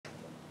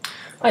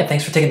Hi,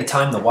 thanks for taking the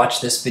time to watch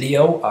this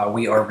video.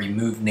 We are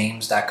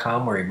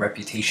RemoveNames.com. We're a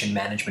reputation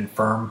management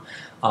firm.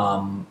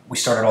 We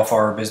started off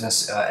our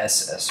business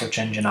as search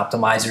engine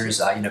optimizers,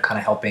 kind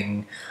of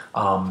helping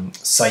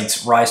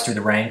sites rise through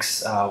the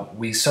ranks.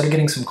 We started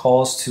getting some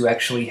calls to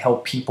actually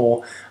help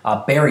people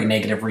bury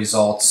negative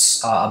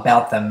results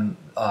about them,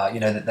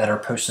 that are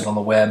posted on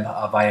the web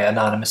via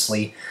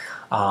anonymously.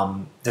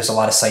 There's a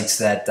lot of sites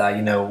that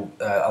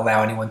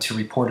allow anyone to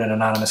report an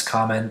anonymous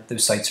comment.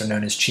 Those sites are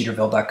known as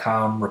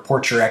cheaterville.com,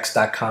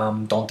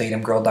 reportyourx.com,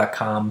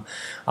 don'tdateemgirl.com.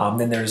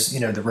 Then there's the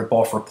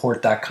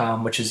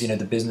ripoffreport.com, which is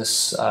the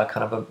business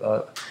kind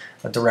of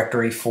a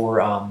directory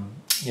for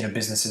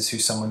businesses who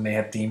someone may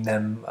have deemed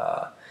them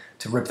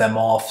to rip them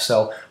off.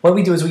 So what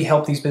we do is we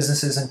help these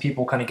businesses and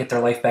people kind of get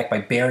their life back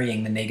by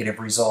burying the negative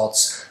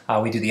results.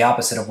 We do the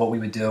opposite of what we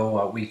would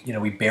do.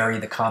 We bury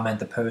the comment,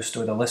 the post,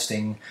 or the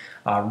listing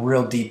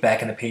real deep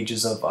back in the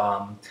pages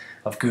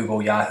of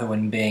Google, Yahoo,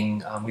 and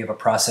Bing. We have a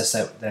process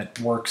that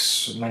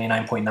works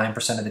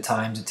 99.9% of the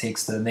times. It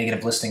takes the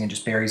negative listing and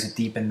just buries it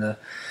deep in the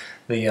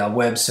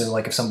web. So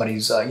like if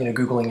somebody's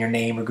Googling your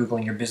name or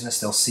Googling your business,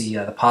 they'll see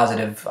the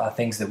positive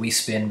things that we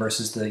spin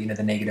versus the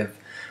the negative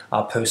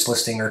post,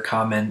 listing, or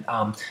comment.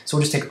 So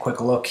we'll just take a quick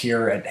look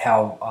here at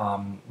how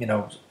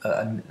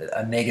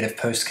a negative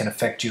post can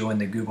affect you in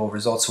the Google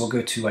results. So we'll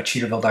go to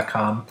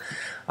cheaterville.com.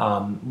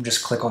 We'll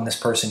just click on this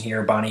person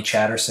here, Bonnie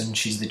Chatterson.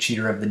 She's the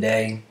cheater of the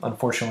day,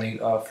 unfortunately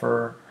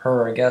for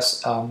her, I guess.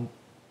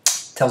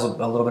 Tells a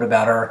little bit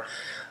about her.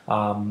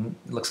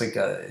 Looks like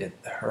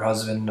her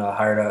husband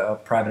hired a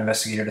private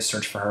investigator to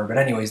search for her. But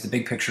anyways, the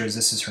big picture is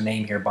this is her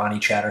name here, Bonnie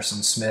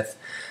Chatterson Smith.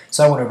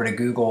 So I went over to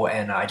Google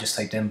and I just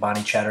typed in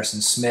Bonnie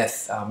Chatterson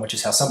Smith, which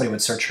is how somebody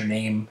would search her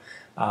name.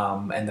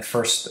 And the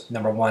first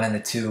number one and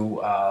the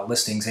two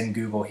listings in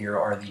Google here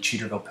are the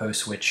Cheaterville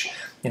posts, which,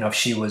 if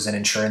she was an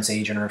insurance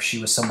agent or if she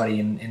was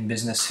somebody in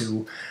business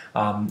who,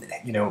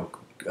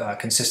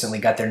 consistently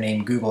got their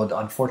name Googled.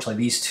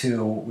 Unfortunately, these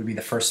two would be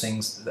the first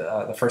things,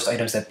 the first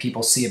items that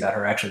people see about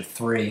her. Actually,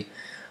 three,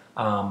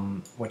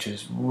 which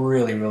is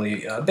really,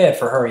 really bad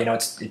for her.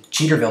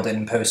 Cheaterville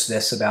didn't post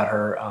this about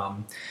her.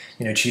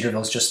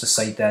 Cheaterville is just the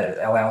site that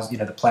allows,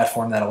 the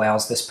platform that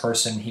allows this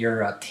person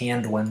here,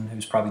 Tandwin,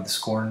 who's probably the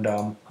scorned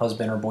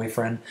husband or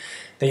boyfriend.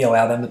 They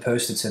allow them to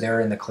post it, so they're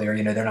in the clear.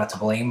 They're not to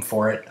blame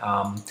for it.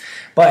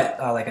 But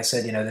like I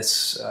said,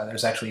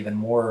 there's actually even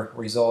more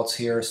results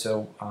here.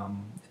 So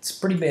it's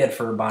pretty bad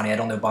for Bonnie. I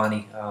don't know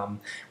Bonnie.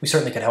 We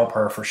certainly could help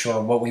her for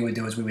sure. What we would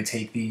do is we would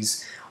take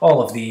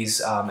all of these,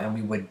 and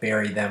we would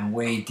bury them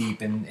way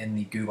deep in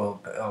the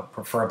Google,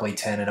 preferably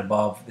 10 and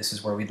above. This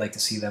is where we'd like to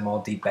see them all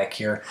deep back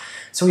here.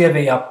 So we have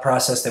a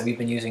process that we've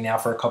been using now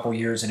for a couple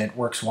years, and it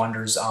works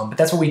wonders. But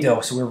that's what we do.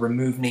 So we're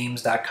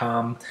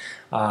RemoveNames.com.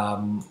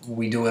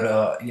 We do it,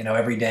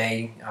 every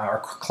day. Our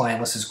client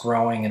list is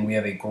growing, and we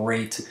have a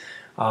great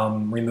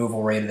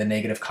removal rate of the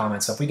negative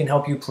comments. So if we can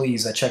help you,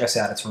 please check us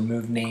out. It's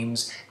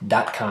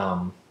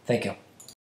RemoveNames.com. Thank you.